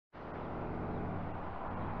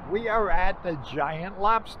We are at the Giant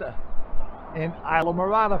Lobster in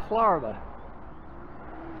Islamorada, Florida.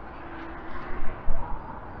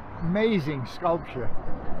 Amazing sculpture.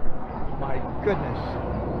 My goodness,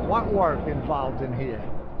 what work involved in here.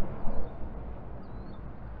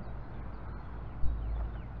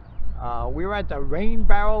 We're at the Rain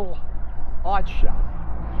Barrel Art Shop,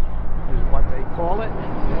 is what they call it.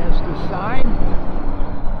 There's the sign.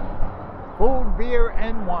 Food, beer,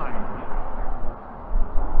 and wine.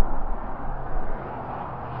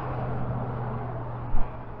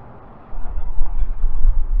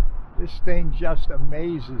 This thing just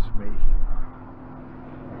amazes me.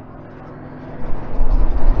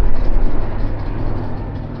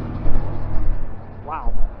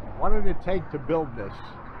 Wow, what did it take to build this?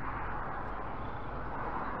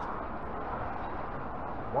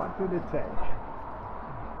 What did it take?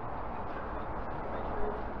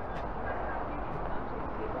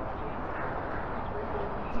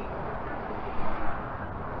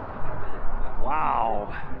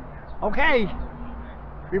 Wow. Okay.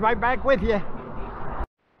 Be right back with you.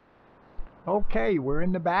 Okay, we're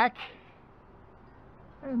in the back.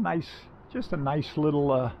 And just a nice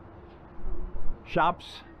little shops.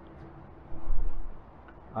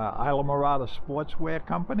 Islamorada Sportswear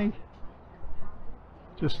Company.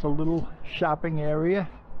 Just a little shopping area.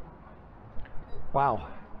 Wow,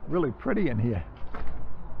 really pretty in here.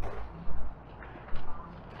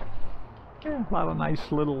 Yeah, a lot of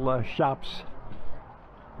nice little shops.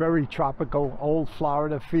 Very tropical, old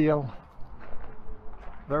Florida feel.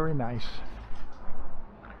 Very nice.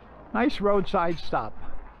 Nice roadside stop.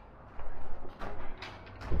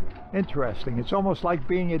 Interesting. It's almost like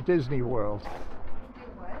being at Disney World.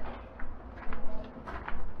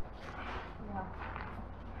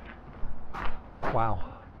 Wow.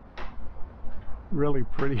 Really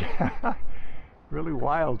pretty. Really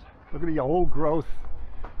wild. Look at the old growth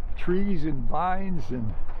trees and vines,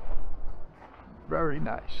 and very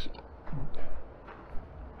nice.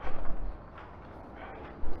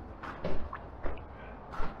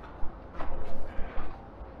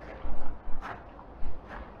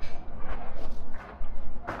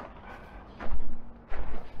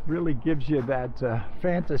 Really gives you that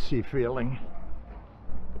fantasy feeling.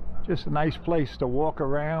 Just a nice place to walk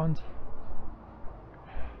around.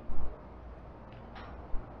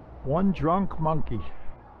 One drunk monkey.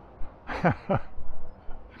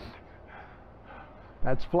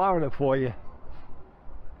 That's Florida for you.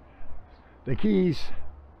 The Keys.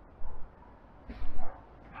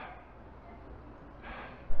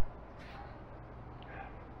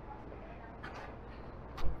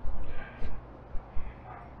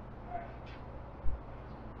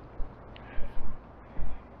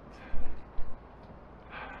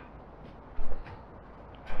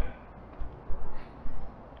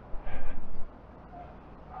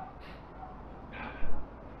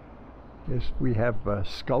 Yes, we have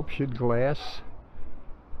sculptured glass.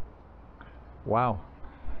 Wow,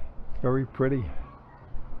 very pretty,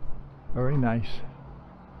 very nice.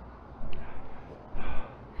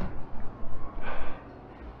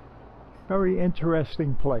 Very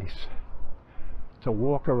interesting place to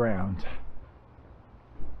walk around.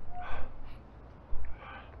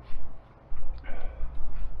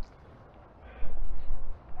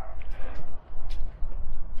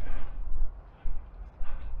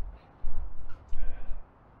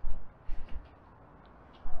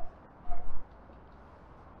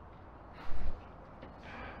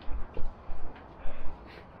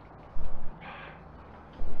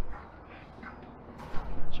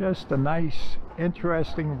 Just a nice,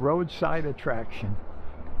 interesting roadside attraction.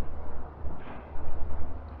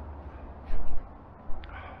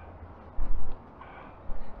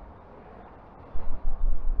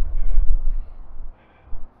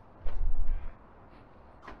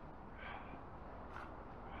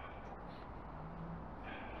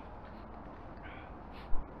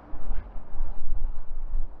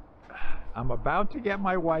 I'm about to get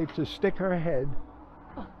my wife to stick her head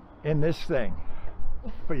in this thing.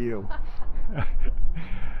 For you.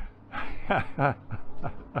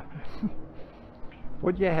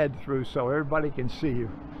 Put your head through so everybody can see you.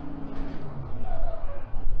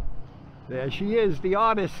 There she is, the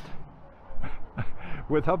artist,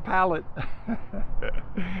 with her palette.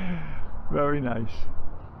 Very nice.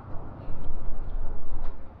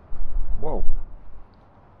 Whoa.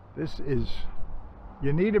 This is,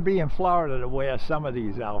 you need to be in Florida to wear some of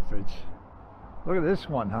these outfits. Look at this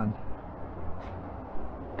one, hon.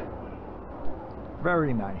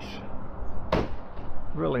 Very nice.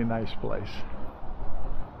 Really nice place.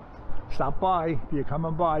 Stop by if you're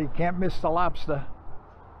coming by. You can't miss the Lobster.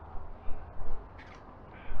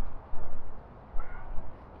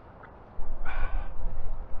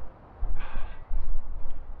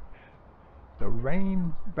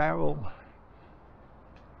 Rain Barrel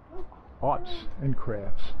Arts and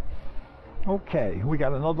Crafts. Okay, we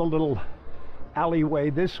got another little alleyway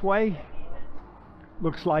this way.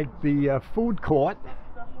 Looks like the food court.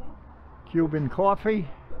 Cuban coffee.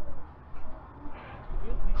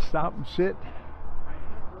 Stop and sit,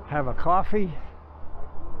 have a coffee,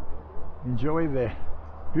 enjoy the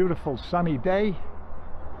beautiful sunny day.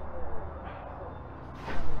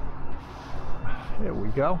 There we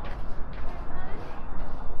go.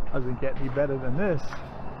 Doesn't get any better than this.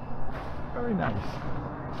 Very nice.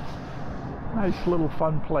 Nice little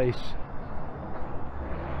fun place.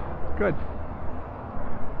 Good.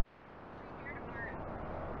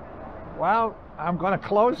 Well, I'm going to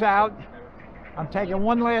close out. I'm taking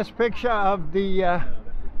one last picture of the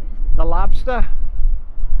Lobster,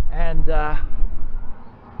 and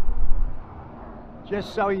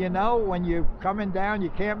just so you know, when you're coming down, you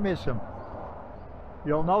can't miss them.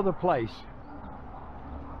 You'll know the place.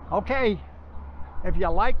 Okay, if you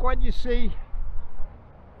like what you see,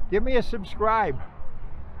 give me a subscribe.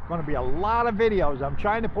 Going to be a lot of videos. I'm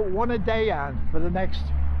trying to put one a day on for the next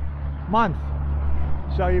month,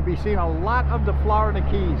 so you'll be seeing a lot of the Florida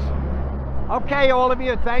Keys. Okay, all of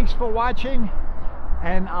you, thanks for watching,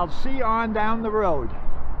 and I'll see you on down the road.